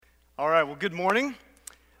All right, well, good morning.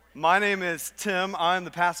 My name is Tim. I'm the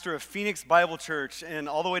pastor of Phoenix Bible Church, and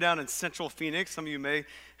all the way down in central Phoenix. Some of you may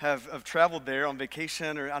have traveled there on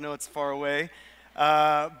vacation, or I know it's far away.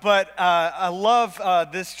 But I love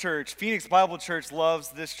this church. Phoenix Bible Church loves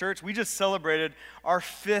this church. We just celebrated our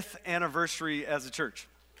 5th anniversary as a church.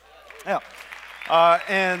 Yeah.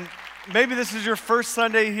 And maybe this is your first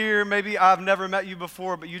Sunday here. Maybe I've never met you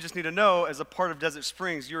before, but you just need to know, as a part of Desert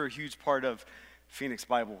Springs, you're a huge part of Phoenix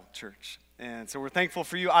Bible Church. And so we're thankful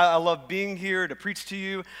for you. I love being here to preach to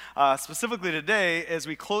you, specifically today as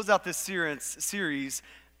we close out this series,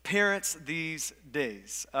 Parents These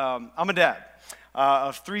Days. I'm a dad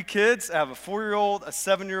of 3 kids. I have a 4-year-old, a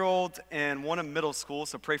 7-year-old, and one in middle school,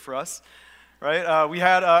 so pray for us. Right? We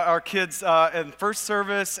had our kids in first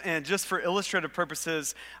service, and just for illustrative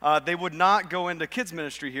purposes, they would not go into kids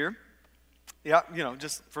ministry here. Yeah,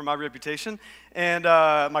 just for my reputation and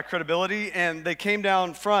my credibility. And they came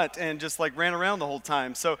down front and just ran around the whole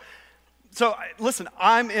time. So listen,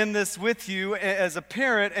 I'm in this with you as a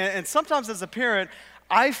parent, and sometimes as a parent,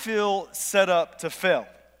 I feel set up to fail.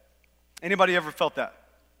 Anybody ever felt that?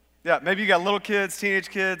 Yeah, maybe you got little kids, teenage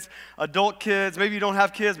kids, adult kids. Maybe you don't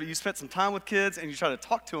have kids, but you spent some time with kids, and you try to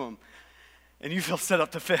talk to them, and you feel set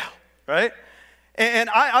up to fail, right? And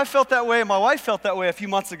I felt that way, and my wife felt that way a few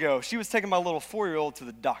months ago. She was taking my little 4-year-old to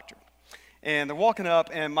the doctor, and they're walking up,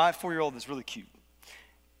 and my 4-year-old is really cute.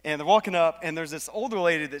 And they're walking up, and there's this older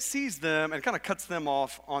lady that sees them and kind of cuts them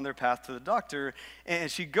off on their path to the doctor,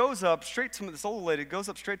 and she goes up straight to this older lady, goes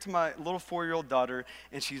up straight to my little 4-year-old daughter,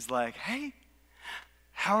 and she's like, "Hey,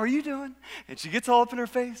 how are you doing?" And she gets all up in her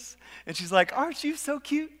face, and she's like, "Aren't you so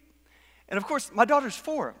cute?" And of course, my daughter's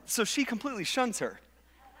 4, so she completely shuns her,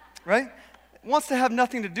 right? Wants to have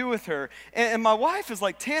nothing to do with her. And my wife is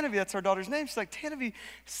like, "Tanavi," that's our daughter's name. She's like, "Tanavi,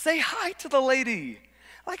 say hi to the lady.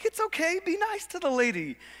 It's okay, be nice to the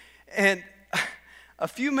lady." And a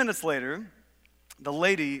few minutes later, the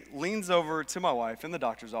lady leans over to my wife in the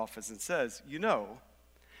doctor's office and says,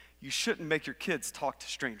 "You shouldn't make your kids talk to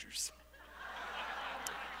strangers."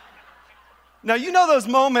 Now, those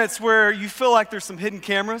moments where you feel like there's some hidden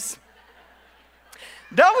cameras?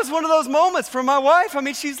 That was one of those moments for my wife.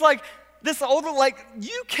 She's like, this older,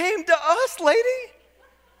 "You came to us, lady?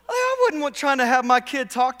 I wasn't trying to have my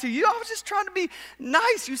kid talk to you. I was just trying to be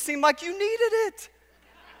nice. You seemed like you needed it."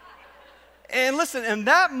 And listen, in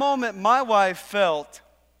that moment, my wife felt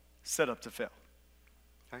set up to fail.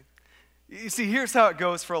 Okay? You see, here's how it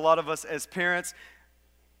goes for a lot of us as parents.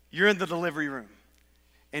 You're in the delivery room,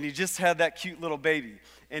 and you just had that cute little baby.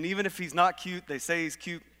 And even if he's not cute, they say he's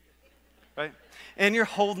cute, right? And you're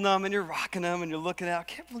holding them, and you're rocking them, and you're looking at, "I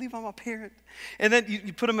can't believe I'm a parent." And then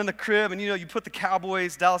you put them in the crib, and you put the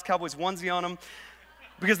Dallas Cowboys onesie on them,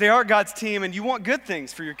 because they are God's team, and you want good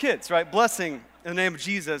things for your kids, right? Blessing in the name of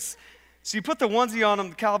Jesus. So you put the onesie on them,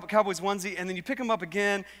 the Cowboys onesie, and then you pick them up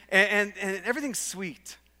again, and everything's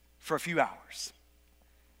sweet for a few hours,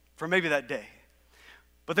 for maybe that day.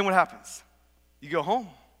 But then what happens? You go home,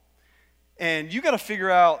 and you got to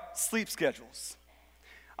figure out sleep schedules.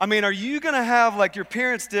 Are you going to have, like your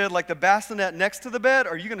parents did, the bassinet next to the bed,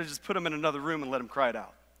 or are you going to just put them in another room and let them cry it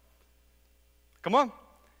out? Come on.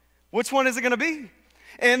 Which one is it going to be?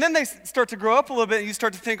 And then they start to grow up a little bit, and you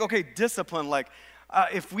start to think, okay, discipline.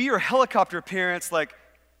 If we are helicopter parents,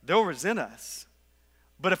 they'll resent us.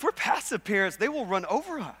 But if we're passive parents, they will run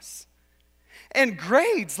over us. And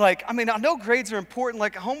grades, I know grades are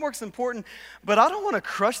important, homework's important, but I don't want to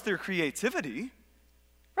crush their creativity.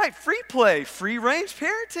 Right, free play, free range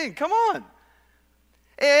parenting, come on.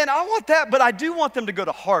 And I want that, but I do want them to go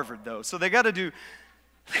to Harvard though. So they got to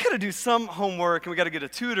do some homework, and we got to get a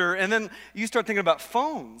tutor. And then you start thinking about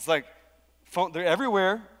phones. They're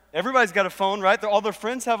everywhere. Everybody's got a phone, right? All their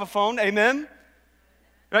friends have a phone, amen?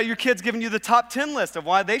 Right, your kid's giving you the top 10 list of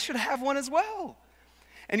why they should have one as well.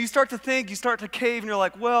 And you start to think, you start to cave, and you're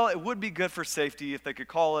like, well, it would be good for safety if they could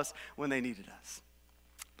call us when they needed us.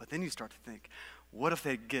 But then you start to think, what if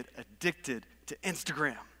they get addicted to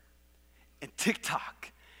Instagram and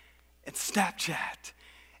TikTok and Snapchat?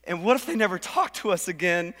 And what if they never talk to us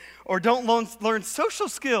again or don't learn social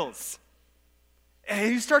skills?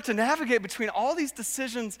 And you start to navigate between all these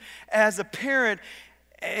decisions as a parent,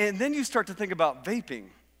 and then you start to think about vaping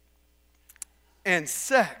and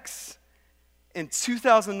sex in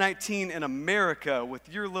 2019 in America with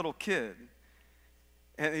your little kid.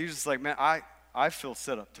 And you're just like, man, I feel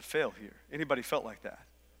set up to fail here. Anybody felt like that?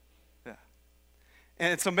 Yeah.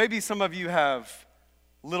 And so maybe some of you have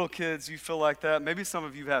little kids, you feel like that. Maybe some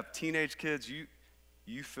of you have teenage kids,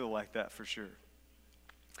 you feel like that for sure.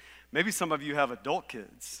 Maybe some of you have adult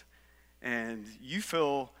kids, and you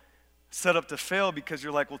feel set up to fail because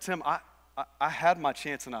you're like, well, Tim, I had my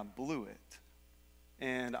chance and I blew it.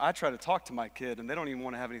 And I try to talk to my kid and they don't even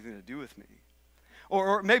want to have anything to do with me.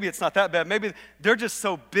 Or maybe it's not that bad. Maybe they're just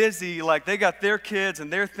so busy, like they got their kids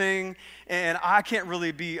and their thing, and I can't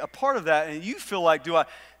really be a part of that. And you feel like, do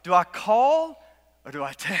I call or do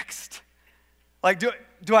I text? Like,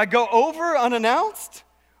 do I go over unannounced,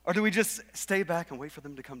 or do we just stay back and wait for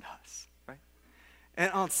them to come to us, right?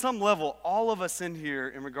 And on some level, all of us in here,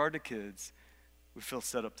 in regard to kids, we feel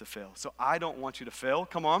set up to fail. So I don't want you to fail.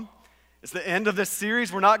 Come on. It's the end of this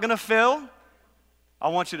series. We're not going to fail. I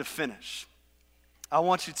want you to finish. I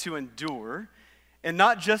want you to endure, and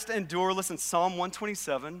not just endure. Listen, Psalm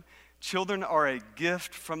 127, children are a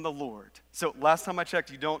gift from the Lord. So last time I checked,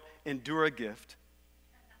 you don't endure a gift,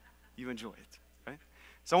 you enjoy it, right?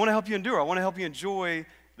 So I want to help you endure. I want to help you enjoy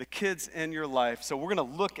the kids in your life. So we're going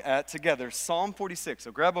to look at together Psalm 46.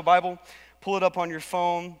 So grab a Bible, pull it up on your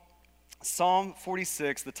phone. Psalm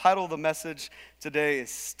 46, the title of the message today is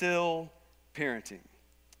Still Parenting.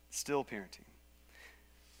 Still Parenting.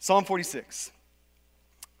 Psalm 46.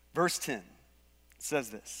 Verse 10 says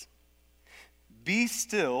this, "Be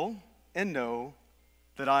still and know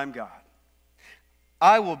that I am God.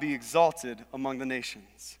 I will be exalted among the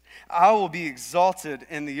nations. I will be exalted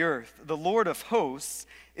in the earth. The Lord of hosts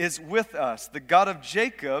is with us. The God of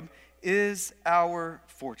Jacob is our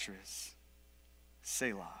fortress."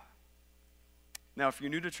 Selah. Now, if you're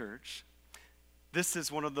new to church, this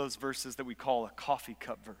is one of those verses that we call a coffee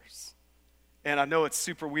cup verse. And I know it's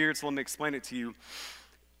super weird, so let me explain it to you.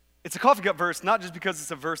 It's a coffee cup verse, not just because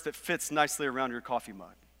it's a verse that fits nicely around your coffee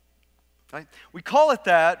mug, right? We call it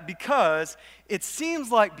that because it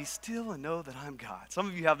seems like, be still and know that I'm God. Some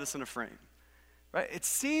of you have this in a frame, right? It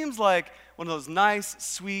seems like one of those nice,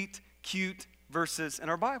 sweet, cute verses in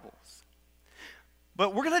our Bibles.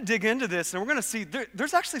 But we're going to dig into this, and we're going to see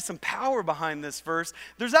there's actually some power behind this verse.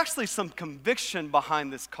 There's actually some conviction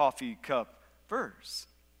behind this coffee cup verse.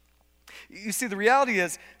 You see, the reality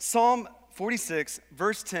is Psalm 46,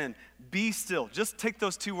 verse 10, be still. Just take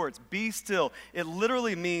those two words, be still. It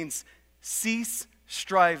literally means cease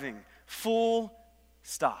striving, full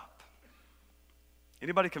stop.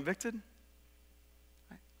 Anybody convicted?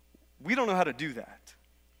 We don't know how to do that,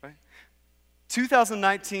 right?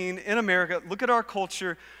 2019 in America, look at our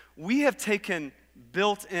culture. We have taken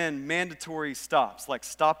built-in mandatory stops, like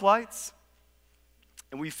stoplights,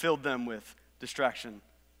 and we filled them with distraction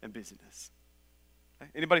and busyness.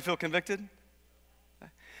 Anybody feel convicted?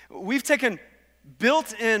 We've taken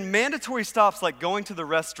built-in mandatory stops like going to the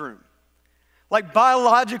restroom. Like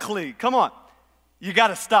biologically, come on, you got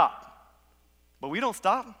to stop. But we don't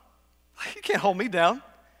stop. You can't hold me down.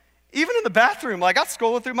 Even in the bathroom, like I'm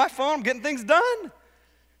scrolling through my phone, I'm getting things done.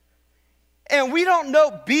 And we don't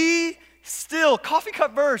know, be still. Coffee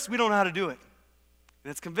cup verse, we don't know how to do it. And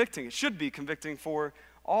it's convicting. It should be convicting for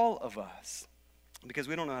all of us, because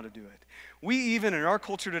we don't know how to do it. We even, in our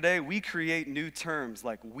culture today, we create new terms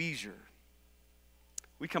like leisure.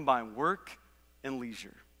 We combine work and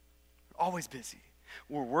leisure. We're always busy.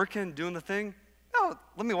 We're working, doing the thing. Oh,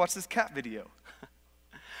 let me watch this cat video.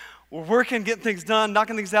 We're working, getting things done,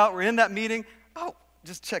 knocking things out. We're in that meeting. Oh,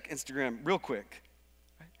 just check Instagram real quick.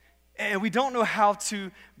 Right? And we don't know how to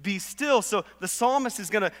be still. So the psalmist is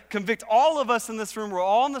going to convict all of us in this room. We're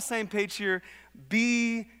all on the same page here.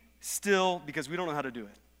 Be still, because we don't know how to do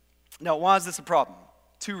it. Now, why is this a problem?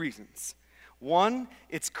 Two reasons. One,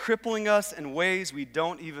 it's crippling us in ways we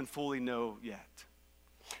don't even fully know yet.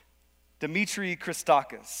 Dimitri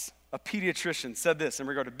Christakis, a pediatrician, said this in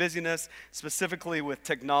regard to busyness, specifically with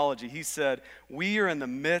technology. He said, "We are in the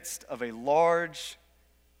midst of a large,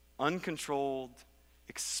 uncontrolled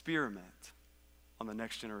experiment on the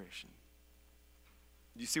next generation."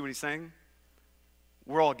 Do you see what he's saying?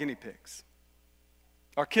 We're all guinea pigs.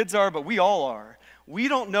 Our kids are, but we all are. We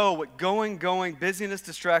don't know what going, busyness,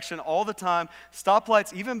 distraction, all the time,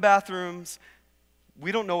 stoplights, even bathrooms,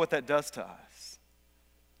 we don't know what that does to us.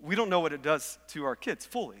 We don't know what it does to our kids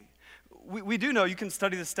fully. We do know, you can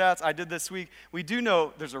study the stats, I did this week, we do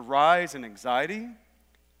know there's a rise in anxiety,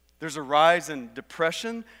 there's a rise in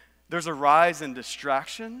depression, there's a rise in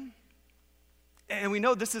distraction, and we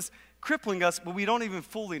know this is crippling us, but we don't even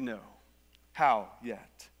fully know how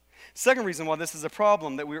yet. Second reason why this is a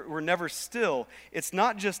problem, that we're never still, it's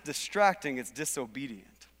not just distracting, it's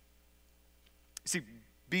disobedient. You see,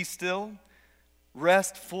 be still,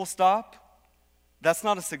 rest, full stop, that's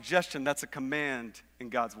not a suggestion, that's a command in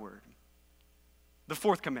God's word. The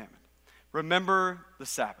fourth commandment, remember the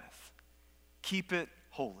Sabbath. Keep it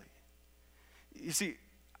holy. You see,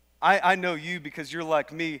 I know you because you're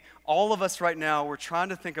like me. All of us right now, we're trying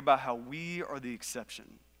to think about how we are the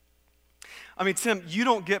exception. I mean, Tim, you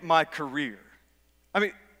don't get my career. I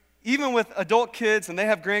mean, even with adult kids and they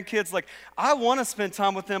have grandkids, like, I want to spend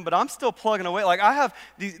time with them, but I'm still plugging away. Like, I have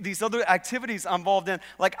these other activities I'm involved in.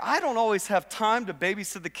 Like, I don't always have time to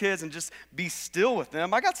babysit the kids and just be still with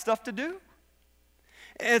them. I got stuff to do.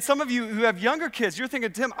 And some of you who have younger kids, you're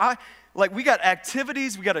thinking, Tim, we got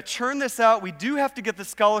activities, we got to churn this out. We do have to get the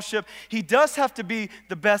scholarship. He does have to be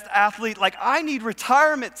the best athlete. Like, I need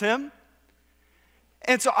retirement, Tim.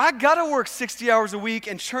 And so I got to work 60 hours a week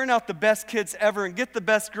and churn out the best kids ever and get the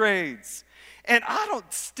best grades. And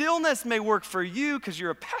stillness may work for you because you're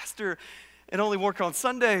a pastor and only work on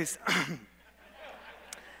Sundays.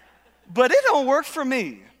 But it don't work for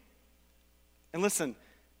me. And listen,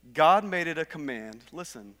 God made it a command,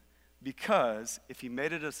 because if he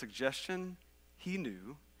made it a suggestion, he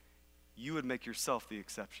knew you would make yourself the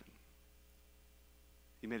exception.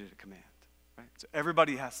 He made it a command. Right? So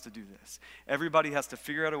everybody has to do this. Everybody has to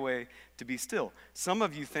figure out a way to be still. Some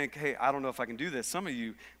of you think, hey, I don't know if I can do this. Some of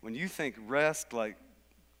you, when you think rest, like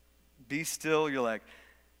be still, you're like,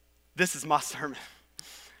 this is my sermon.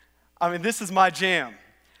 I mean, this is my jam.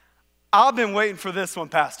 I've been waiting for this one,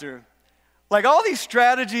 Pastor. Like all these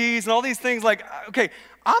strategies and all these things, like, okay,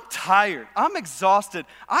 I'm tired. I'm exhausted.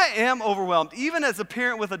 I am overwhelmed. Even as a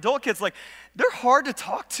parent with adult kids, like, they're hard to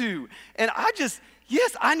talk to. And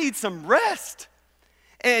yes, I need some rest.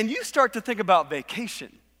 And you start to think about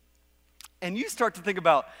vacation. And you start to think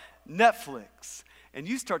about Netflix. And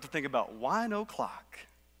you start to think about wine o'clock,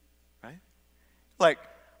 right? Like,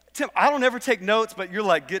 Tim, I don't ever take notes, but you're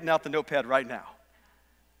like getting out the notepad right now.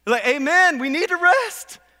 You're like, amen, we need to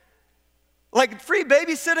rest. Like free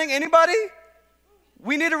babysitting, anybody?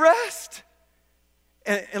 We need a rest.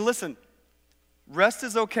 And listen, rest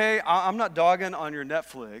is okay. I'm not dogging on your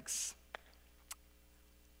Netflix.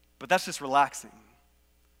 But that's just relaxing,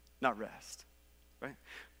 not rest, right?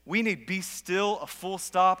 We need be still, a full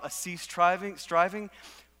stop, a cease striving.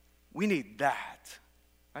 We need that,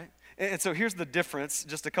 right? And so here's the difference,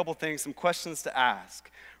 just a couple things, some questions to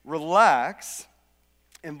ask. Relax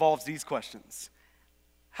involves these questions.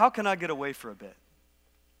 How can I get away for a bit?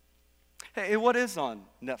 Hey, what is on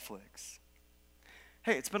Netflix?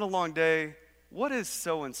 Hey, it's been a long day. What is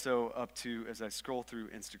so-and-so up to as I scroll through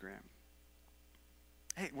Instagram?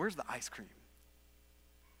 Hey, where's the ice cream?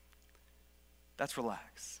 That's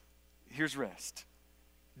relax. Here's rest.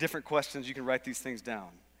 Different questions, you can write these things down.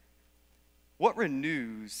 What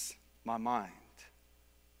renews my mind?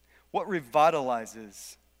 What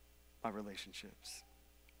revitalizes my relationships?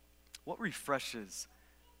 What refreshes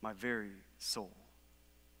my very soul?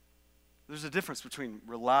 There's a difference between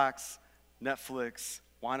relax, Netflix,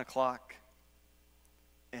 wine o'clock,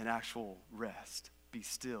 and actual rest. Be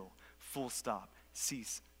still, full stop,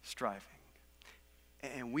 cease striving.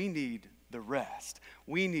 And we need the rest.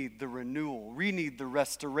 We need the renewal. We need the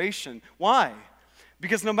restoration. Why?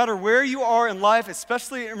 Because no matter where you are in life,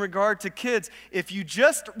 especially in regard to kids, if you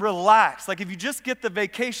just relax, like if you just get the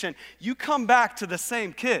vacation, you come back to the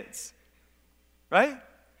same kids, right?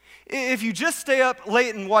 If you just stay up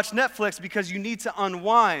late and watch Netflix because you need to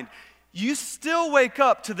unwind, you still wake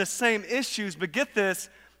up to the same issues, but get this,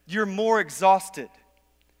 you're more exhausted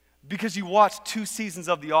because you watched 2 seasons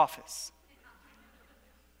of The Office.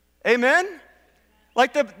 Amen?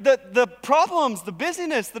 Like the problems, the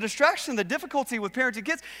busyness, the distraction, the difficulty with parenting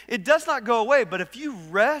kids, it does not go away. But if you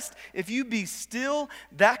rest, if you be still,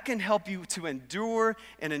 that can help you to endure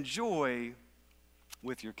and enjoy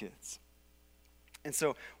with your kids. And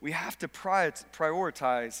so we have to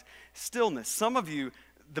prioritize stillness. Some of you,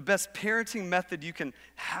 the best parenting method you can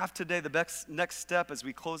have today, the best next step as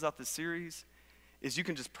we close out the series, is you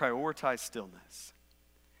can just prioritize stillness.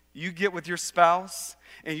 You get with your spouse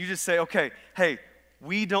and you just say, okay, hey,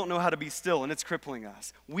 we don't know how to be still and it's crippling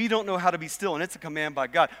us. We don't know how to be still and it's a command by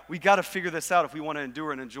God. We got to figure this out if we want to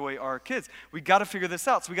endure and enjoy our kids. We got to figure this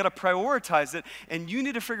out. So we got to prioritize it, and you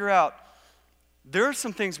need to figure out there are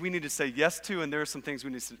some things we need to say yes to and there are some things we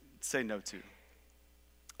need to say no to.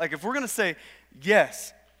 Like if we're going to say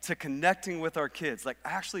yes to connecting with our kids, like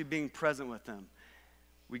actually being present with them,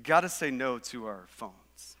 we got to say no to our phones.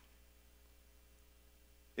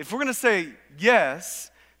 If we're going to say yes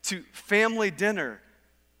to family dinner,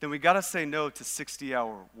 then we got to say no to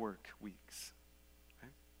 60-hour work weeks.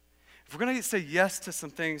 Right? If we're going to say yes to some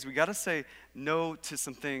things, we got to say no to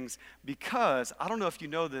some things, because I don't know if you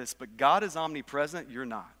know this, but God is omnipresent, you're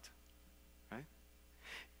not. Right?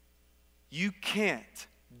 You can't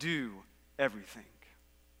do everything.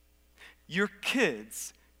 Your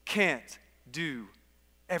kids can't do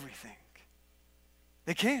everything.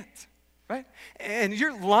 They can't. right? And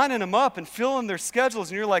you're lining them up and filling their schedules,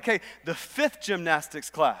 and you're like, hey, the 5th gymnastics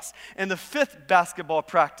class, and the 5th basketball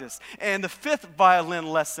practice, and the 5th violin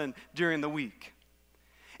lesson during the week,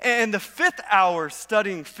 and the 5th hour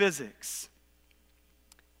studying physics.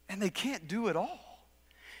 And they can't do it all.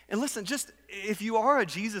 And listen, just if you are a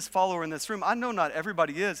Jesus follower in this room, I know not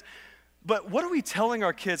everybody is, but what are we telling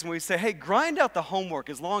our kids when we say, hey, grind out the homework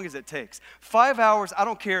as long as it takes? 5 hours, I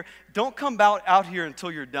don't care. Don't come out here until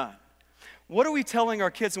you're done. What are we telling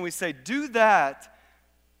our kids when we say, do that,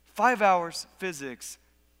 5 hours physics,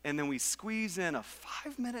 and then we squeeze in a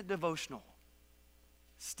 5-minute devotional,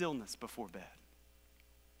 stillness before bed?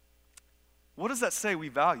 What does that say we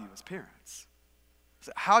value as parents?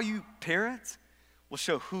 How you parent will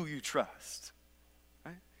show who you trust.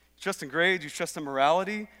 Right? You trust in grades, you trust in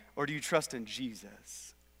morality, or do you trust in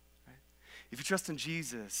Jesus? Right? If you trust in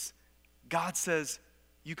Jesus, God says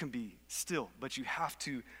you can be still, but you have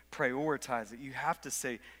to prioritize it. You have to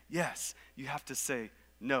say yes. You have to say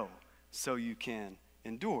no so you can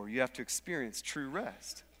endure. You have to experience true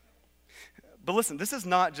rest. But listen, this is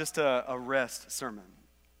not just a rest sermon.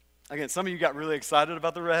 Again, some of you got really excited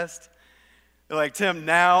about the rest. They're like, Tim,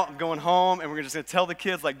 now I'm going home, and we're just going to tell the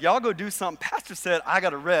kids, like, y'all go do something. Pastor said, I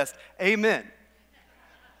got to rest. Amen.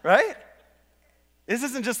 Right? This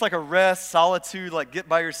isn't just like a rest, solitude, like get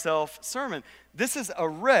by yourself sermon. This is a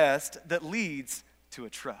rest that leads to a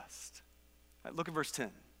trust. Right, look at verse 10.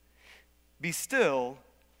 Be still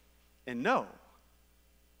and know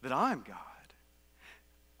that I'm God.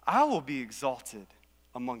 I will be exalted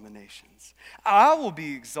among the nations. I will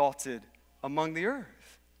be exalted among the earth.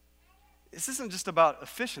 This isn't just about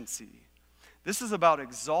efficiency. This is about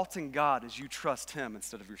exalting God as you trust him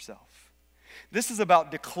instead of yourself. This is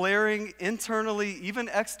about declaring internally, even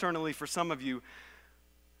externally for some of you,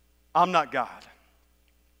 I'm not God.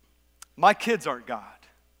 My kids aren't God.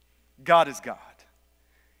 God is God.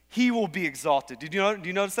 He will be exalted. Do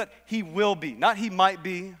you notice that? He will be, not he might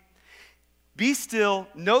be. Be still,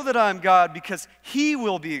 know that I am God, because he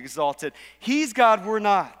will be exalted. He's God, we're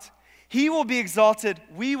not. He will be exalted,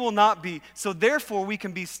 we will not be. So therefore, we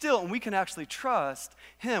can be still, and we can actually trust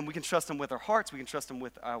him. We can trust him with our hearts. We can trust him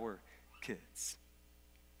with our kids.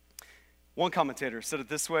 One commentator said it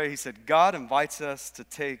this way. He said, God invites us to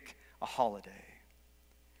take a holiday,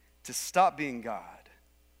 to stop being God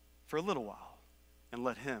for a little while and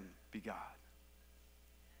let him be God.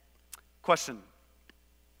 Question.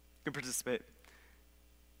 You can participate.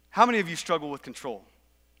 How many of you struggle with control?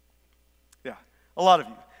 Yeah, a lot of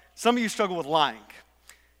you. Some of you struggle with lying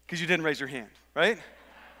because you didn't raise your hand, right?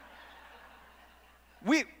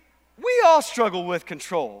 We all struggle with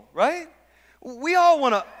control, right? We all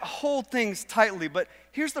want to hold things tightly, but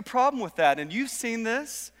here's the problem with that, and you've seen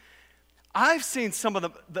this. I've seen some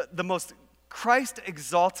of the most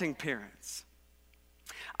Christ-exalting parents.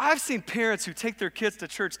 I've seen parents who take their kids to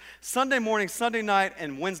church Sunday morning, Sunday night,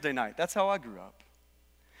 and Wednesday night. That's how I grew up.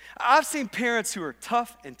 I've seen parents who are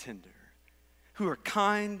tough and tender, who are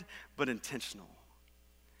kind but intentional.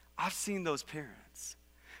 I've seen those parents,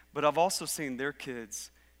 but I've also seen their kids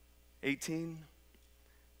 18,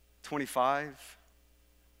 25,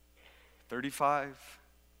 35,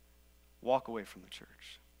 walk away from the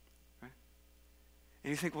church, right? And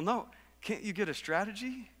you think, well, no, can't you get a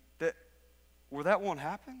strategy where that won't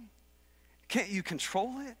happen? Can't you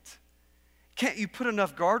control it? Can't you put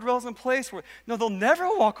enough guardrails in place where, no, they'll never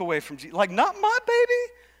walk away from Jesus. Like, not my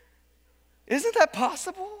baby? Isn't that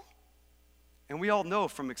possible? And we all know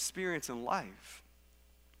from experience in life,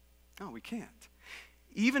 no, we can't.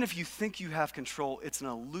 Even if you think you have control, it's an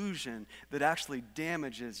illusion that actually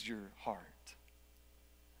damages your heart.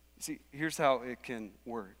 See, here's how it can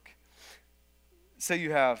work. Say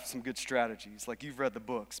you have some good strategies, like you've read the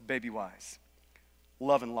books, Baby Wise,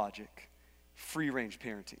 Love and Logic, Free Range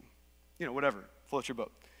Parenting, whatever, float your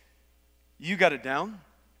boat. You got it down.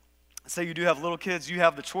 Say you do have little kids, you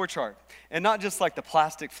have the chore chart. And not just like the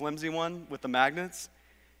plastic flimsy one with the magnets.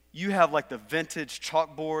 You have like the vintage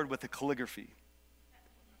chalkboard with the calligraphy,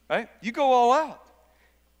 right? You go all out.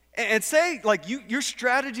 And say like your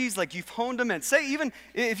strategies, like you've honed them in. Say even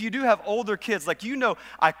if you do have older kids, like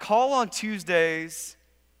I call on Tuesdays,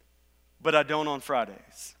 but I don't on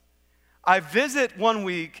Fridays. I visit one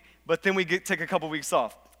week, but then we take a couple weeks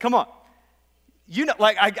off. Come on.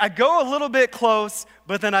 I go a little bit close,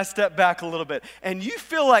 but then I step back a little bit. And you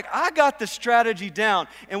feel like I got the strategy down.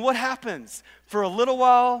 And what happens? For a little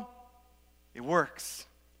while, it works,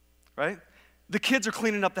 right? The kids are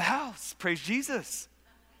cleaning up the house. Praise Jesus.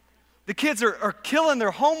 The kids are killing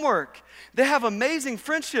their homework. They have amazing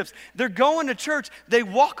friendships. They're going to church. They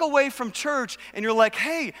walk away from church, and you're like,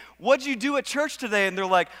 hey, what'd you do at church today? And they're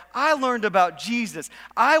like, I learned about Jesus.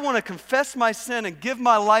 I want to confess my sin and give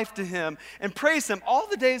my life to him and praise him all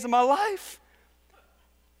the days of my life.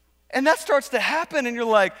 And that starts to happen, and you're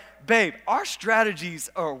like, babe, our strategies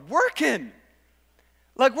are working.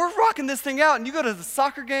 Like, we're rocking this thing out, and you go to the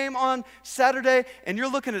soccer game on Saturday, and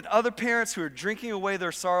you're looking at other parents who are drinking away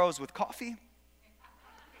their sorrows with coffee.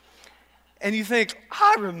 And you think,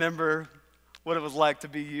 I remember what it was like to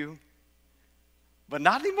be you, but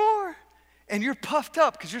not anymore. And you're puffed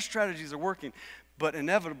up because your strategies are working. But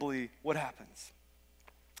inevitably, what happens?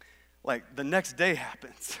 Like, the next day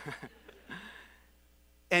happens.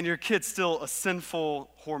 And your kid's still a sinful,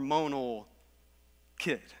 hormonal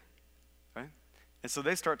kid. And so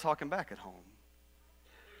they start talking back at home.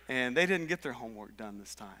 And they didn't get their homework done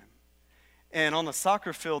this time. And on the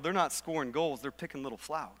soccer field, they're not scoring goals, they're picking little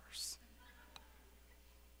flowers.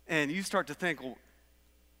 And you start to think, well,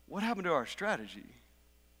 what happened to our strategy?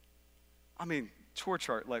 I mean, chore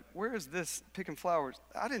chart, like, where is this picking flowers?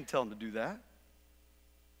 I didn't tell them to do that.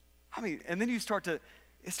 I mean, and then it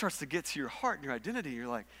starts to get to your heart and your identity. You're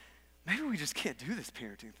like, maybe we just can't do this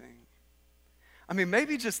parenting thing. I mean,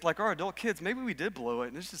 maybe just like our adult kids, maybe we did blow it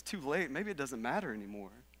and it's just too late. Maybe it doesn't matter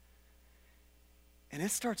anymore. And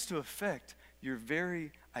it starts to affect your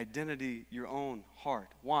very identity, your own heart.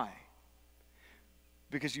 Why?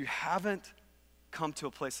 Because you haven't come to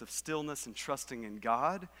a place of stillness and trusting in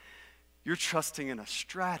God. You're trusting in a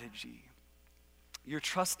strategy. You're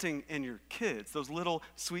trusting in your kids, those little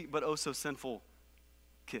sweet but oh so sinful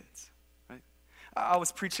kids. I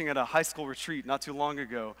was preaching at a high school retreat not too long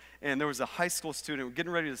ago, and there was a high school student. We're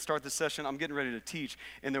getting ready to start the session. I'm getting ready to teach,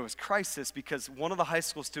 and there was crisis because one of the high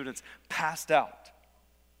school students passed out,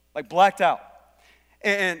 like blacked out.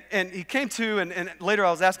 And he came to, and later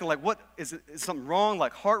I was asking, like, what, is something wrong,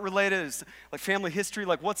 like heart-related, is like family history,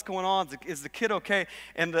 like what's going on? Is the kid okay?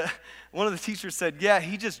 And one of the teachers said, yeah,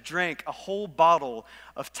 he just drank a whole bottle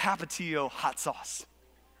of Tapatio hot sauce.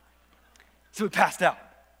 So he passed out.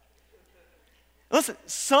 Listen,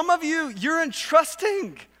 some of you, you're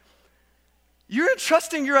entrusting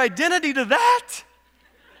your identity to that.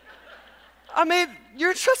 I mean,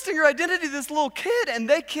 you're entrusting your identity to this little kid, and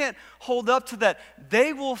they can't hold up to that.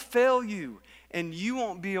 They will fail you, and you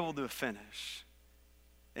won't be able to finish,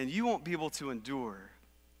 and you won't be able to endure,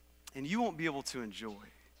 and you won't be able to enjoy.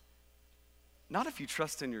 Not if you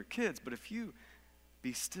trust in your kids, but if you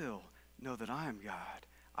be still, know that I am God.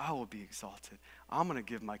 I will be exalted. I'm going to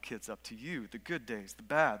give my kids up to you, the good days, the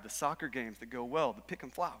bad, the soccer games that go well, the picking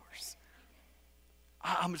flowers.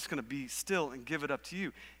 I'm just going to be still and give it up to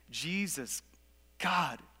you. Jesus,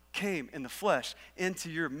 God, came in the flesh into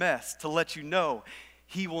your mess to let you know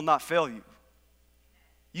he will not fail you.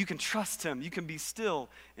 You can trust him. You can be still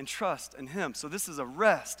and trust in him. So this is a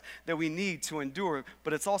rest that we need to endure,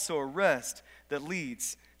 but it's also a rest that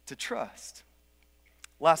leads to trust.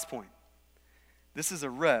 Last point. This is a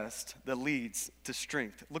rest that leads to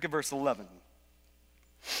strength. Look at verse 11.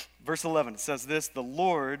 Verse 11, it says this, the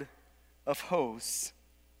Lord of hosts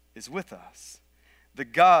is with us. The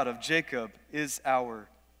God of Jacob is our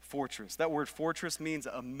fortress. That word fortress means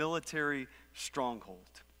a military stronghold.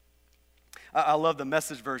 I love the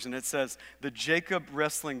Message version. It says, the Jacob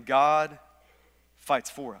wrestling God fights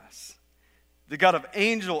for us. The God of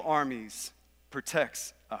angel armies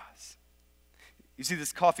protects us. You see,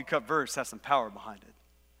 this coffee cup verse has some power behind it,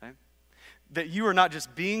 right? That you are not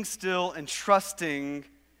just being still and trusting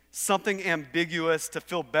something ambiguous to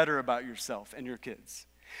feel better about yourself and your kids.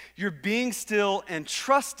 You're being still and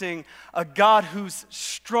trusting a God who's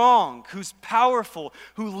strong, who's powerful,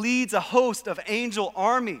 who leads a host of angel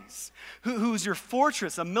armies, who's your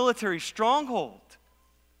fortress, a military stronghold.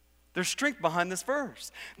 There's strength behind this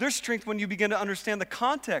verse. There's strength when you begin to understand the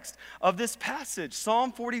context of this passage.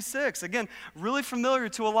 Psalm 46, again, really familiar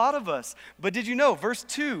to a lot of us. But did you know, verse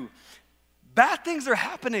 2, bad things are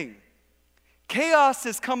happening. Chaos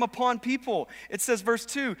has come upon people. It says, verse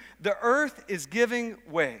 2, the earth is giving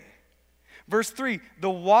way. Verse 3, the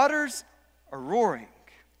waters are roaring.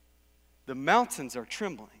 The mountains are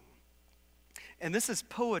trembling. And this is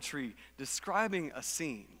poetry describing a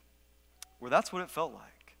scene where that's what it felt like.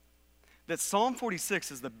 That Psalm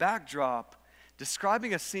 46 is the backdrop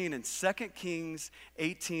describing a scene in 2 Kings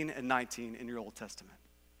 18 and 19 in your Old Testament.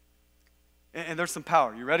 And there's some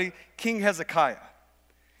power. You ready? King Hezekiah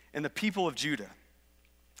and the people of Judah,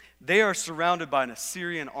 they are surrounded by an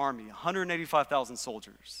Assyrian army, 185,000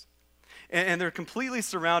 soldiers. And they're completely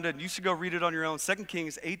surrounded. You should go read it on your own, 2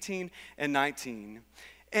 Kings 18 and 19.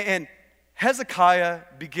 And Hezekiah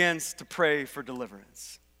begins to pray for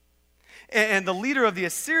deliverance. And the leader of the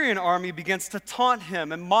Assyrian army begins to taunt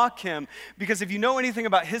him and mock him, because if you know anything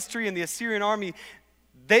about history in the Assyrian army,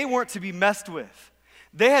 they weren't to be messed with.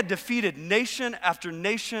 They had defeated nation after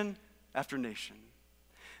nation after nation.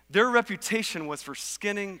 Their reputation was for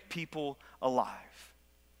skinning people alive.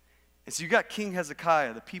 And so you got King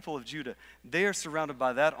Hezekiah, the people of Judah. They are surrounded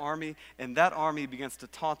by that army, and that army begins to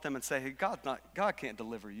taunt them and say, hey, God can't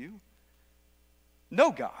deliver you. No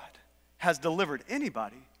God has delivered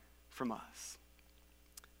anybody from us.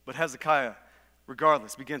 But Hezekiah,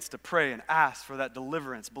 regardless, begins to pray and ask for that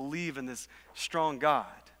deliverance, believe in this strong God.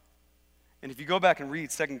 And if you go back and read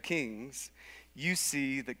 2 Kings, you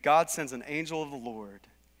see that God sends an angel of the Lord,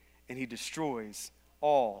 and he destroys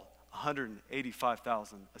all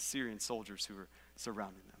 185,000 Assyrian soldiers who were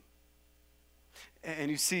surrounding them. And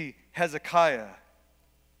you see Hezekiah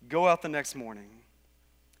go out the next morning.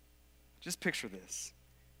 Just picture this.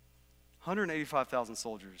 185,000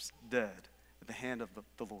 soldiers dead at the hand of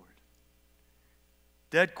the Lord.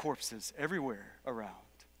 Dead corpses everywhere around.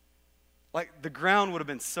 Like the ground would have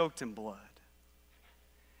been soaked in blood.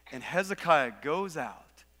 And Hezekiah goes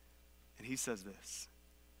out and he says this.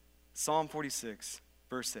 Psalm 46,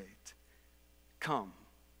 verse 8. Come,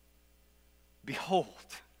 behold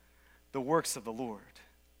the works of the Lord,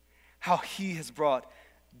 how he has brought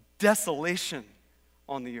desolation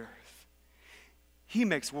on the earth. He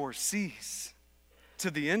makes war cease to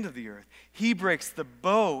the end of the earth. He breaks the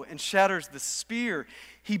bow and shatters the spear.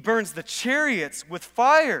 He burns the chariots with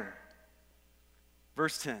fire.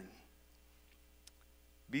 Verse 10.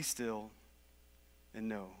 Be still and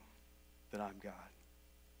know that I'm God.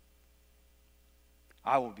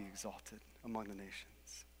 I will be exalted among the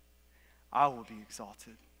nations. I will be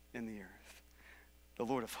exalted in the earth. The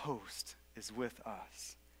Lord of hosts is with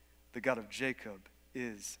us. The God of Jacob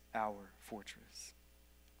is our fortress.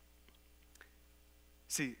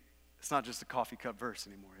 See, it's not just a coffee cup verse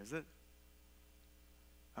anymore, is it?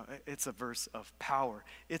 It's a verse of power.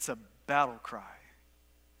 It's a battle cry.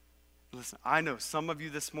 Listen, I know some of you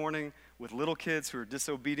this morning with little kids who are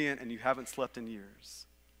disobedient and you haven't slept in years.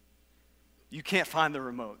 You can't find the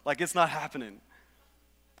remote. Like, it's not happening.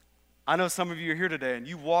 I know some of you are here today and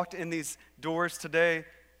you walked in these doors today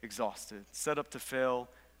exhausted, set up to fail,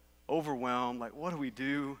 overwhelmed, like, what do we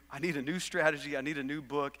do? I need a new strategy. I need a new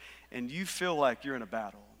book. And you feel like you're in a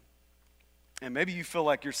battle. And maybe you feel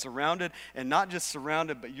like you're surrounded, and not just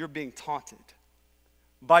surrounded, but you're being taunted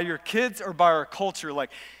by your kids or by our culture.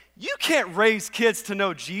 Like, you can't raise kids to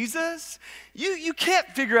know Jesus. You can't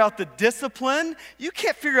figure out the discipline. You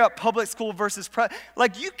can't figure out public school versus private.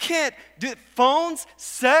 Like, you can't do phones,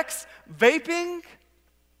 sex, vaping.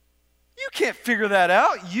 You can't figure that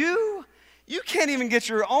out. You can't even get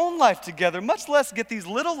your own life together, much less get these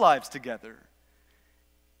little lives together.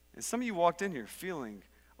 And some of you walked in here feeling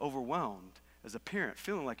overwhelmed as a parent,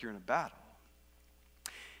 feeling like you're in a battle.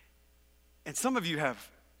 And some of you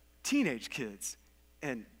have teenage kids,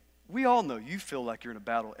 and we all know you feel like you're in a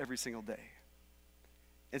battle every single day.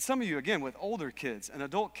 And some of you, again, with older kids and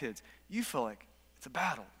adult kids, you feel like it's a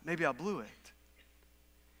battle. Maybe I blew it.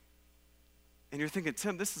 And you're thinking,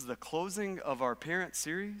 Tim, this is the closing of our parent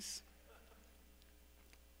series?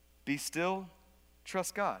 Be still,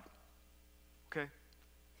 trust God. Okay?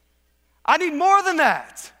 I need more than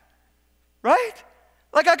that, right?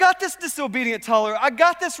 Like, I got this disobedient toddler. I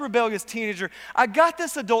got this rebellious teenager. I got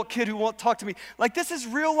this adult kid who won't talk to me. Like, this is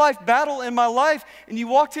real life battle in my life. And you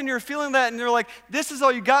walked in here feeling that, and you're like, this is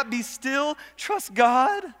all you got. Be still, trust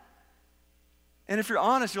God. And if you're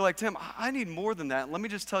honest, you're like, Tim, I need more than that. Let me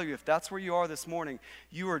just tell you, if that's where you are this morning,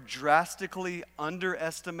 you are drastically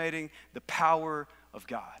underestimating the power of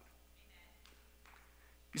God.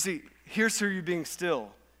 You see, here's who you're being still.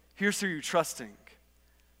 Here's who you're trusting.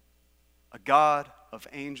 A God of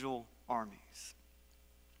angel armies.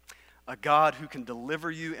 A God who can deliver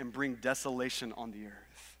you and bring desolation on the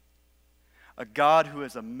earth. A God who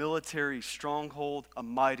is a military stronghold, a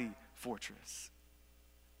mighty fortress.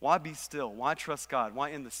 Why be still? Why trust God?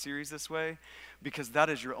 Why end the series this way? Because that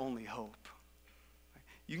is your only hope.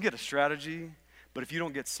 You can get a strategy, but if you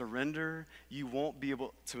don't get surrender, you won't be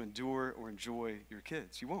able to endure or enjoy your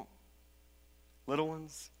kids. You won't. Little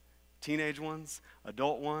ones, teenage ones,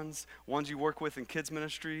 adult ones you work with in kids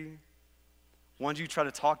ministry, ones you try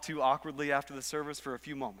to talk to awkwardly after the service for a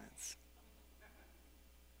few moments.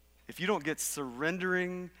 If you don't get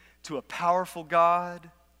surrendering to a powerful God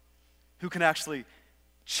who can actually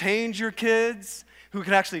change your kids, who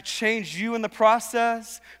can actually change you in the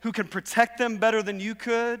process, who can protect them better than you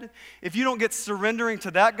could, if you don't get surrendering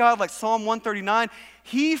to that God, like Psalm 139,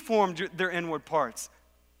 he formed their inward parts.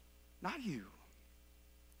 not you.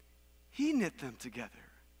 He knit them together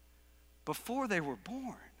before they were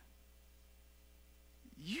born.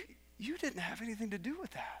 You didn't have anything to do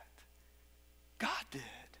with that. God did.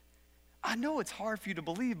 I know it's hard for you to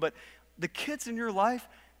believe, but the kids in your life,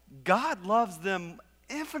 God loves them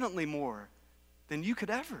infinitely more than you could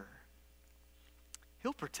ever.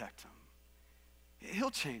 He'll protect them.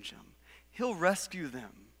 He'll change them. He'll rescue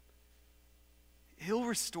them. He'll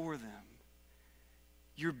restore them.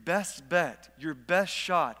 Your best bet, your best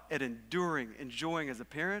shot at enjoying as a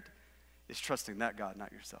parent is trusting that God,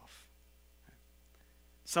 not yourself.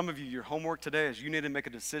 Some of you, your homework today is you need to make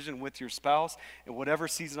a decision with your spouse in whatever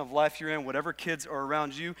season of life you're in, whatever kids are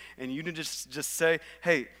around you, and you need to just say,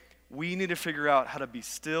 hey, we need to figure out how to be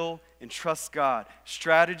still and trust God.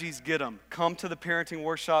 Strategies, get them. Come to the parenting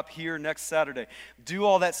workshop here next Saturday. Do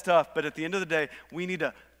all that stuff, but at the end of the day, we need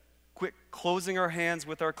to quit closing our hands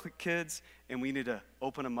with our kids, and we need to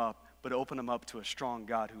open them up, but open them up to a strong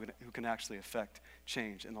God who can actually affect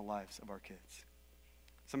change in the lives of our kids.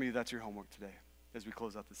 Some of you, that's your homework today as we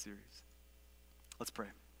close out the series. Let's pray.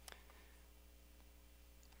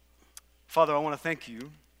 Father, I want to thank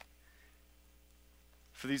you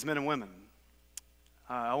for these men and women.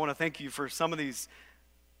 I want to thank you for some of these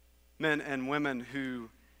men and women who,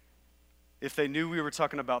 if they knew we were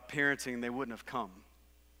talking about parenting, they wouldn't have come.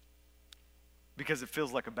 Because it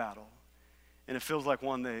feels like a battle. And it feels like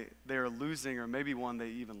one they are losing, or maybe one they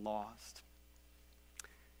even lost.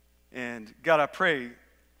 And God, I pray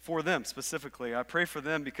for them specifically. I pray for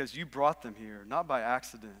them because you brought them here, not by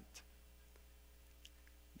accident.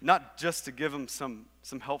 Not just to give them some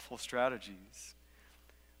helpful strategies,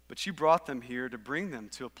 but you brought them here to bring them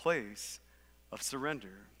to a place of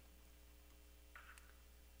surrender.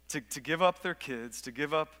 To give up their kids, to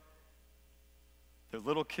give up their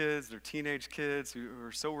little kids, their teenage kids who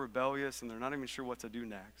are so rebellious and they're not even sure what to do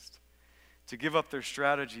next. To give up their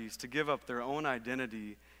strategies, to give up their own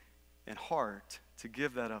identity and heart, to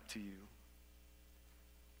give that up to you.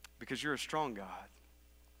 Because you're a strong God.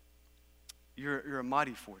 You're a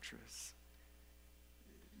mighty fortress.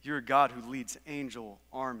 You're a God who leads angel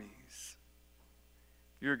armies.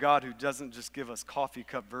 You're a God who doesn't just give us coffee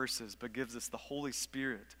cup verses, but gives us the Holy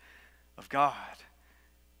Spirit of God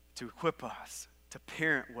to equip us, to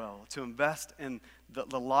parent well, to invest in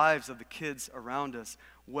the lives of the kids around us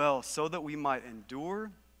well, so that we might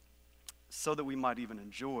endure, so that we might even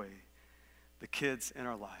enjoy the kids in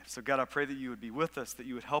our lives. So God, I pray that you would be with us, that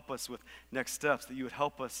you would help us with next steps, that you would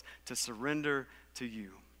help us to surrender to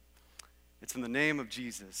you. It's in the name of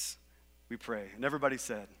Jesus we pray. And everybody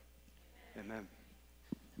said, amen.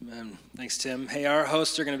 Amen. Thanks, Tim. Hey, our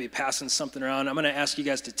hosts are going to be passing something around. I'm going to ask you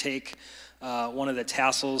guys to take one of the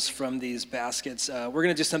tassels from these baskets. We're going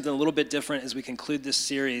to do something a little bit different as we conclude this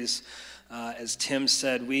series. As Tim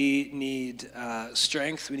said, we need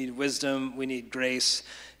strength, we need wisdom, we need grace.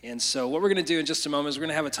 And so what we're going to do in just a moment is we're going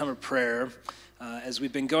to have a time of prayer. As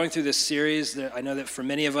we've been going through this series, I know that for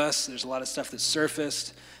many of us, there's a lot of stuff that's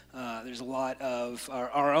surfaced. There's a lot of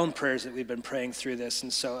our own prayers that we've been praying through this.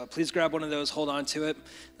 And so please grab one of those, hold on to it,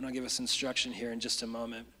 and I'll give us instruction here in just a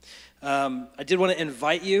moment. I did want to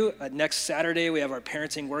invite you. Next Saturday, we have our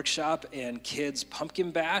parenting workshop and kids pumpkin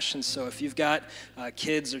bash. And so if you've got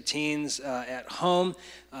kids or teens at home,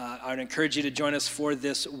 I would encourage you to join us for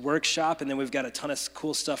this workshop. And then we've got a ton of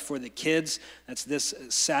cool stuff for the kids. That's this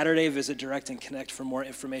Saturday. Visit Direct and Connect for more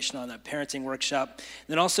information on that parenting workshop. And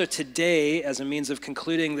then also today, as a means of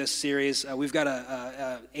concluding this series, we've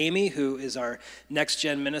got Amy, who is our Next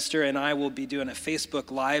Gen minister, and I will be doing a Facebook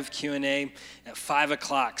Live Q&A at 5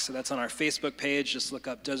 o'clock. So that's on our Facebook page. Just look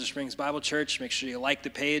up Desert Springs Bible Church. Make sure you like the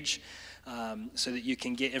page so that you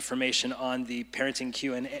can get information on the parenting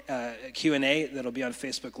Q&A that'll be on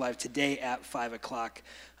Facebook Live today at 5 o'clock.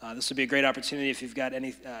 This will be a great opportunity if you've got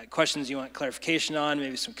any questions you want clarification on,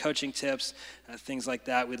 maybe some coaching tips, things like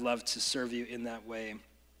that. We'd love to serve you in that way.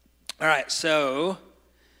 All right, so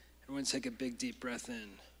everyone take a big deep breath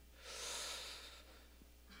in.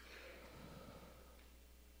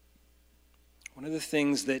 One of the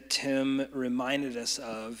things that Tim reminded us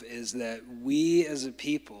of is that we as a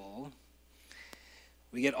people,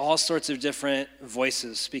 we get all sorts of different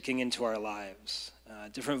voices speaking into our lives,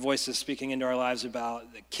 different voices speaking into our lives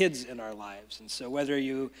about the kids in our lives. And so whether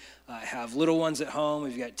you have little ones at home,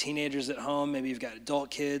 if you've got teenagers at home, maybe you've got adult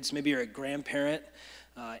kids, maybe you're a grandparent,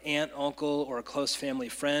 aunt, uncle, or a close family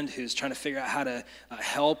friend who's trying to figure out how to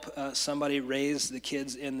help somebody raise the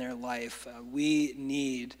kids in their life, we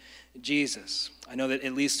need Jesus. I know that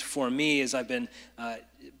at least for me, as I've been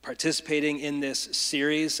participating in this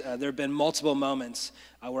series, there have been multiple moments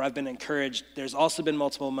where I've been encouraged. There's also been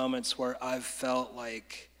multiple moments where I've felt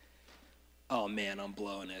like oh man, I'm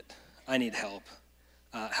blowing it. I need help.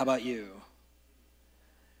 How about you?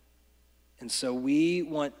 And so we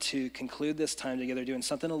want to conclude this time together doing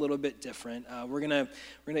something a little bit different. We're gonna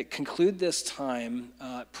conclude this time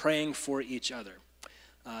praying for each other.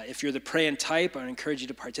 If you're the praying type, I encourage you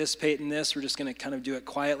to participate in this. We're just going to kind of do it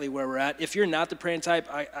quietly where we're at. If you're not the praying type,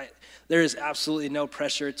 there is absolutely no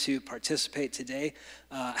pressure to participate today.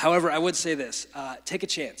 However, I would say this, take a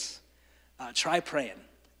chance. Try praying.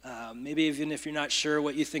 Maybe even if you're not sure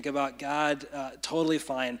what you think about God, totally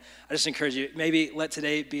fine. I just encourage you, maybe let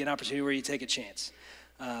today be an opportunity where you take a chance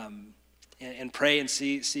and pray and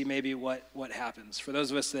see maybe what happens. For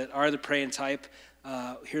those of us that are the praying type,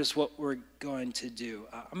 here's what we're going to do.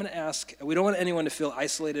 I'm going to ask, we don't want anyone to feel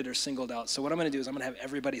isolated or singled out. So what I'm going to do is I'm going to have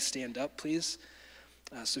everybody stand up, please.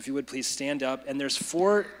 So if you would please stand up. And there's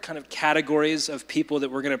 4 kind of categories of people that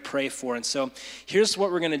we're going to pray for. And so here's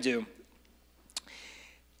what we're going to do.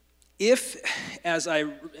 If, as I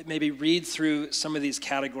maybe read through some of these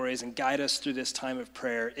categories and guide us through this time of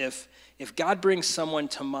prayer, if God brings someone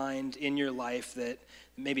to mind in your life that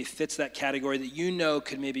maybe fits that category that you know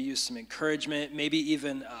could maybe use some encouragement, maybe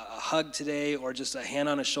even a hug today or just a hand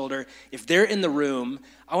on a shoulder, if they're in the room,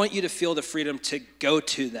 I want you to feel the freedom to go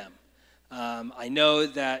to them. I know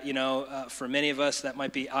that, for many of us that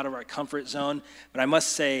might be out of our comfort zone, but I must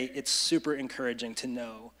say it's super encouraging to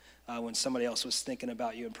know when somebody else was thinking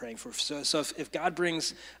about you and praying for. So if God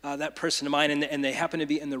brings that person to mind and they happen to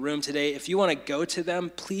be in the room today, if you want to go to them,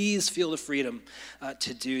 please feel the freedom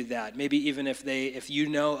to do that. Maybe even if you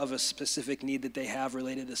know of a specific need that they have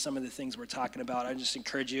related to some of the things we're talking about, I just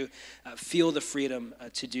encourage you, feel the freedom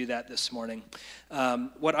to do that this morning.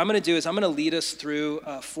 What I'm going to do is I'm going to lead us through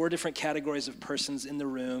 4 different categories of persons in the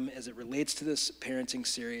room as it relates to this parenting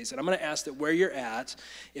series. And I'm going to ask that where you're at,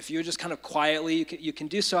 if you just kind of quietly, you can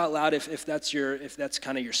do so out loud if that's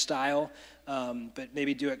kind of your style, but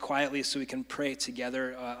maybe do it quietly so we can pray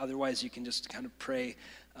together. Otherwise, you can just kind of pray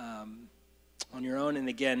on your own. And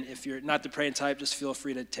again, if you're not the praying type, just feel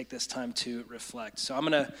free to take this time to reflect. So I'm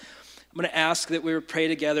gonna ask that we would pray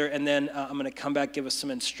together, and then I'm gonna come back, give us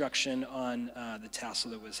some instruction on the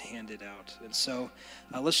tassel that was handed out. And so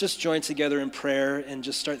let's just join together in prayer and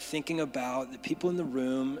just start thinking about the people in the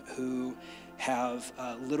room who have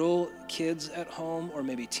little kids at home, or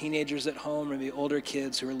maybe teenagers at home, or maybe older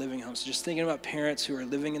kids who are living at home. So just thinking about parents who are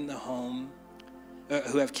living in the home,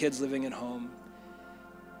 who have kids living at home.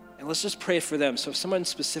 And let's just pray for them. So if someone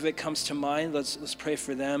specific comes to mind, let's pray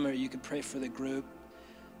for them, or you can pray for the group.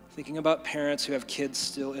 Thinking about parents who have kids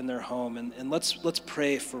still in their home. And let's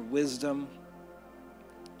pray for wisdom.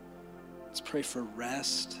 Let's pray for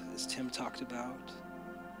rest, as Tim talked about.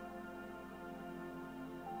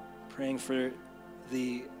 Praying for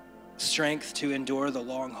the strength to endure the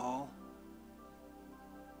long haul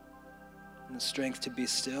and the strength to be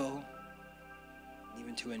still, and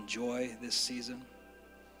even to enjoy this season.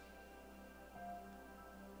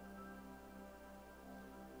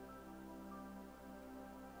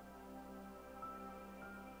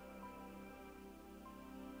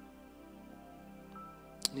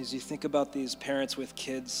 And as you think about these parents with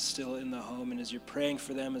kids still in the home, and as you're praying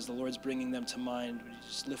for them, as the Lord's bringing them to mind, would you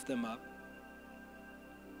just lift them up?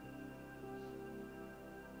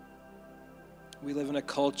 We live in a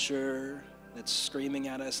culture that's screaming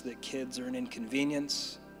at us that kids are an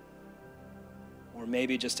inconvenience, or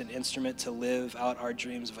maybe just an instrument to live out our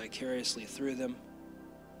dreams vicariously through them.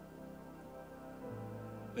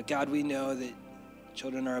 But God, we know that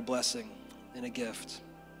children are a blessing and a gift.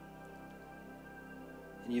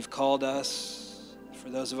 And you've called us, for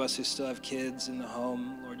those of us who still have kids in the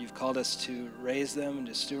home, Lord, you've called us to raise them and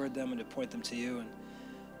to steward them and to point them to you. And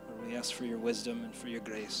Lord, we ask for your wisdom and for your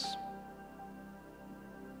grace.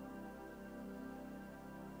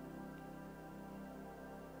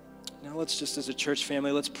 Now let's just, as a church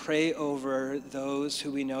family, let's pray over those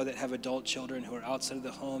who we know that have adult children who are outside of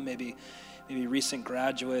the home, maybe recent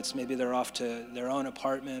graduates, maybe they're off to their own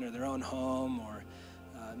apartment or their own home, or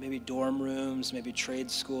maybe dorm rooms, maybe trade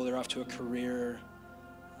school, they're off to a career.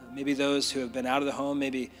 Maybe those who have been out of the home,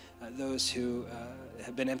 maybe those who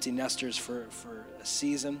have been empty nesters for a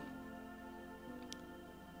season.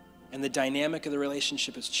 And the dynamic of the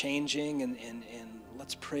relationship is changing, and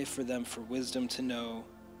let's pray for them for wisdom to know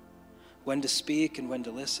when to speak and when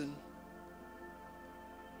to listen,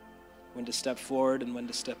 when to step forward and when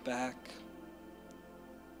to step back.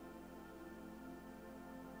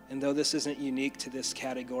 And though this isn't unique to this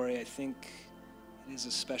category, I think it is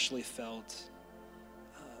especially felt.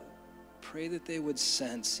 Pray that they would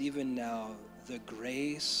sense, even now, the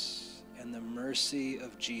grace and the mercy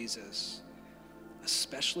of Jesus,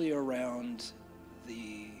 especially around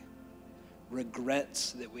the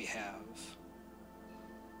regrets that we have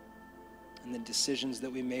and the decisions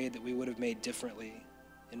that we made that we would have made differently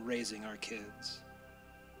in raising our kids.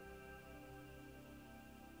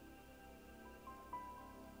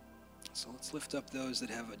 So let's lift up those that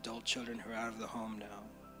have adult children who are out of the home now.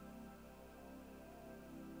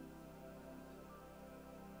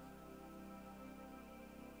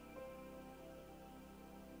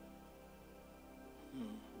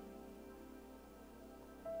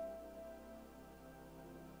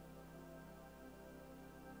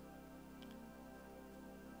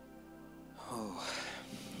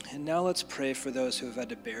 And now let's pray for those who have had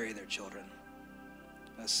to bury their children.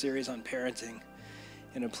 A series on parenting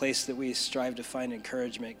in a place that we strive to find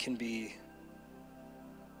encouragement can be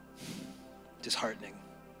disheartening.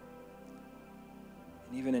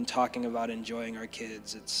 And even in talking about enjoying our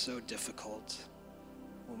kids, it's so difficult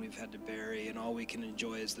when we've had to bury and all we can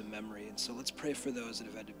enjoy is the memory. And so let's pray for those that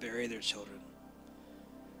have had to bury their children.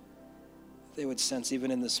 They would sense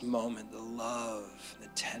even in this moment the love, the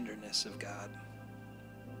tenderness of God.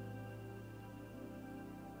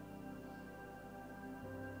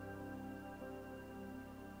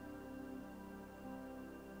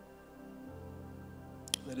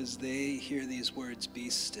 That as they hear these words, be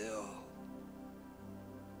still,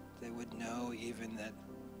 they would know even that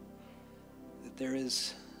there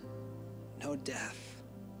is no death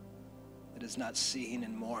that is not seen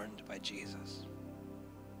and mourned by Jesus.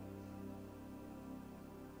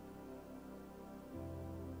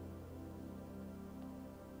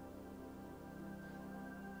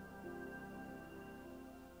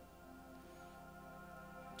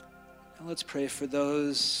 Now let's pray for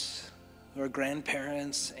those who are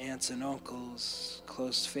grandparents, aunts and uncles,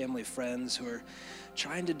 close family friends who are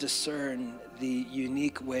trying to discern the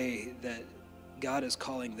unique way that God is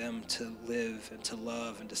calling them to live and to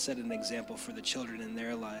love and to set an example for the children in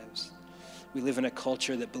their lives. We live in a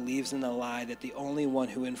culture that believes in the lie that the only one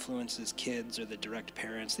who influences kids are the direct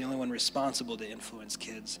parents. The only one responsible to influence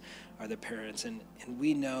kids are the parents. And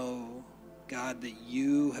we know, God, that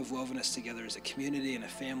you have woven us together as a community and a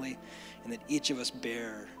family, and that each of us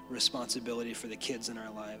bear responsibility for the kids in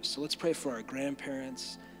our lives. So let's pray for our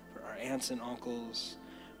grandparents, for our aunts and uncles,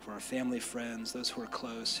 for our family friends, those who are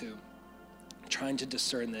close, who are trying to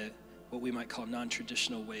discern what we might call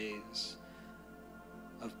non-traditional ways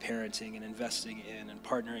of parenting and investing in and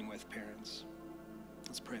partnering with parents.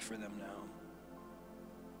 Let's pray for them now.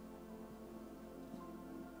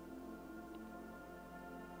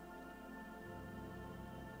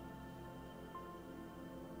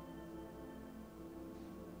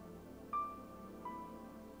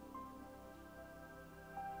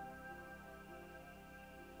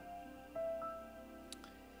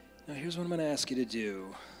 Now here's what I'm going to ask you to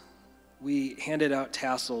do. We handed out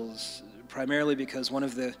tassels primarily because one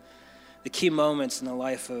of the key moments in the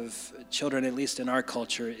life of children, at least in our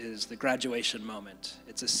culture, is the graduation moment.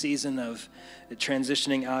 It's a season of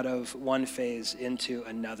transitioning out of one phase into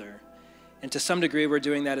another. And to some degree, we're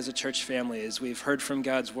doing that as a church family, as we've heard from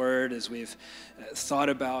God's word, as we've thought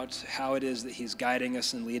about how it is that he's guiding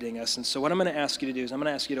us and leading us. And so what I'm going to ask you to do is I'm going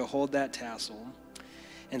to ask you to hold that tassel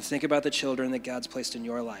and think about the children that God's placed in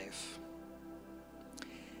your life.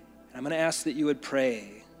 And I'm going to ask that you would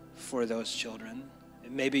pray for those children.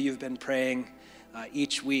 Maybe you've been praying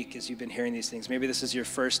each week as you've been hearing these things. Maybe this is your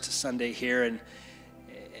first Sunday here, and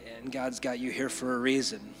God's got you here for a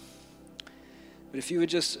reason. But if you would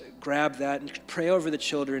just grab that and pray over the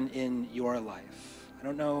children in your life. I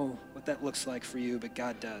don't know what that looks like for you, but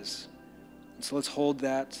God does. And so let's hold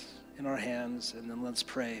that in our hands, and then let's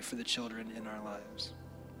pray for the children in our lives.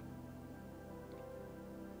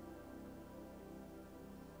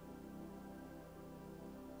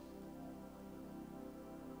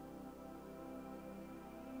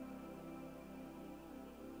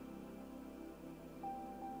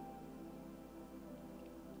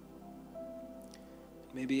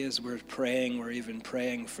 Maybe as we're praying, we're even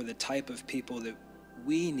praying for the type of people that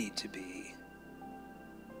we need to be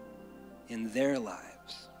in their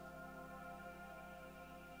lives.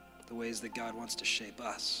 The ways that God wants to shape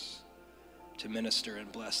us to minister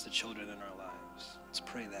and bless the children in our lives. Let's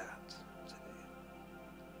pray that today.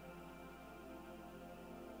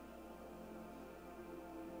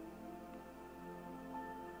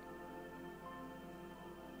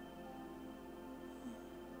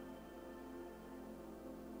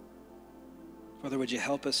 Father, would you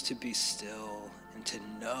help us to be still and to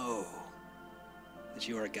know that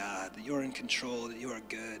you are God, that you are in control, that you are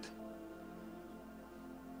good.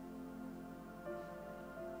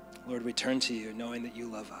 Lord, we turn to you knowing that you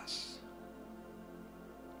love us,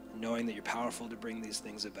 knowing that you're powerful to bring these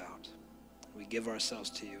things about. We give ourselves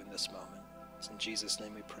to you in this moment. It's in Jesus'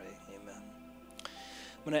 name we pray, amen.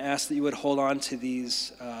 I'm going to ask that you would hold on to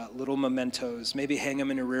these little mementos, maybe hang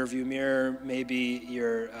them in a rearview mirror, maybe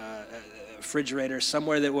your refrigerator,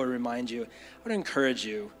 somewhere that will remind you. I would encourage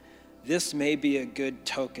you, this may be a good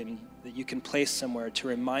token that you can place somewhere to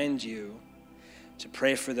remind you to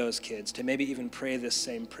pray for those kids, to maybe even pray this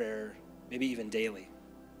same prayer, maybe even daily,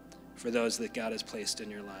 for those that God has placed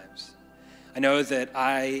in your lives. I know that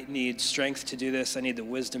I need strength to do this. I need the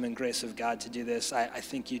wisdom and grace of God to do this. I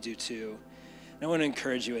think you do too. And I want to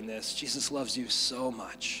encourage you in this. Jesus loves you so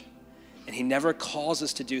much, and he never calls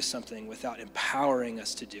us to do something without empowering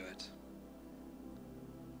us to do it.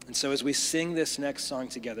 And so as we sing this next song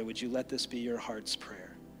together, would you let this be your heart's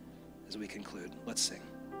prayer as we conclude? Let's sing.